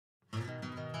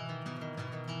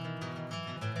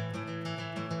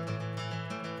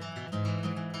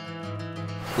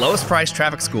Lowest Price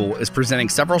Traffic School is presenting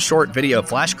several short video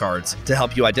flashcards to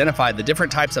help you identify the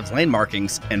different types of lane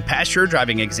markings and pass your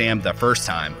driving exam the first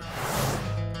time.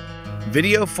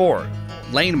 Video 4.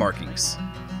 Lane markings.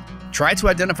 Try to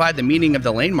identify the meaning of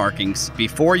the lane markings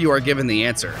before you are given the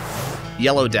answer.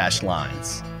 Yellow dashed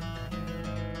lines.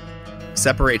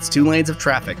 Separates two lanes of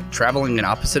traffic traveling in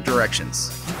opposite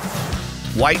directions.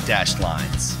 White dashed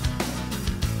lines.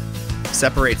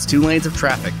 Separates two lanes of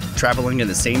traffic traveling in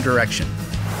the same direction.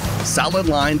 Solid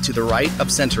line to the right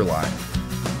of center line.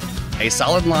 A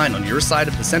solid line on your side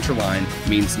of the center line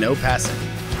means no passing.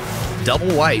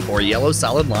 Double white or yellow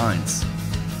solid lines.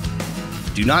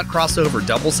 Do not cross over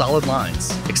double solid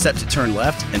lines except to turn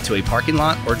left into a parking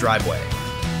lot or driveway.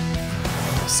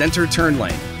 Center turn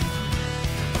lane.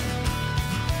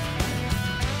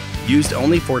 Used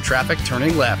only for traffic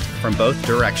turning left from both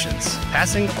directions.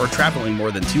 Passing or traveling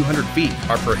more than 200 feet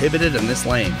are prohibited in this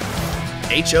lane.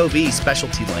 HOV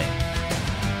Specialty Lane.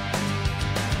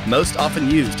 Most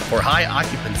often used for high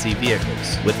occupancy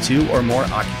vehicles with 2 or more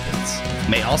occupants.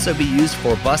 May also be used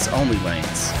for bus-only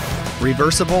lanes.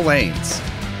 Reversible lanes.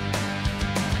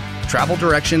 Travel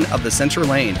direction of the center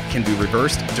lane can be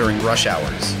reversed during rush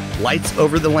hours. Lights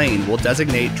over the lane will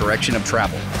designate direction of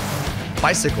travel.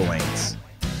 Bicycle lanes.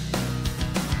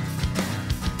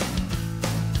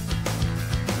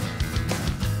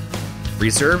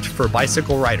 Reserved for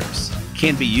bicycle riders.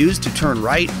 Can be used to turn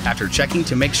right after checking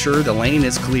to make sure the lane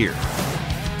is clear.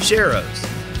 Sharrows.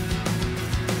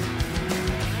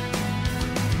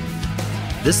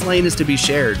 This lane is to be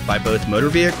shared by both motor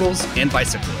vehicles and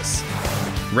bicyclists.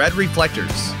 Red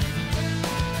reflectors.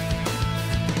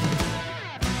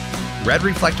 Red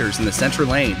reflectors in the center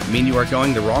lane mean you are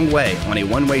going the wrong way on a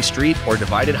one-way street or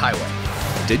divided highway.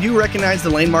 Did you recognize the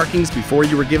lane markings before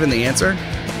you were given the answer?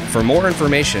 For more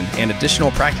information and additional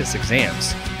practice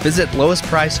exams, visit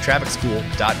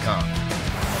lowestpricetrafficschool.com.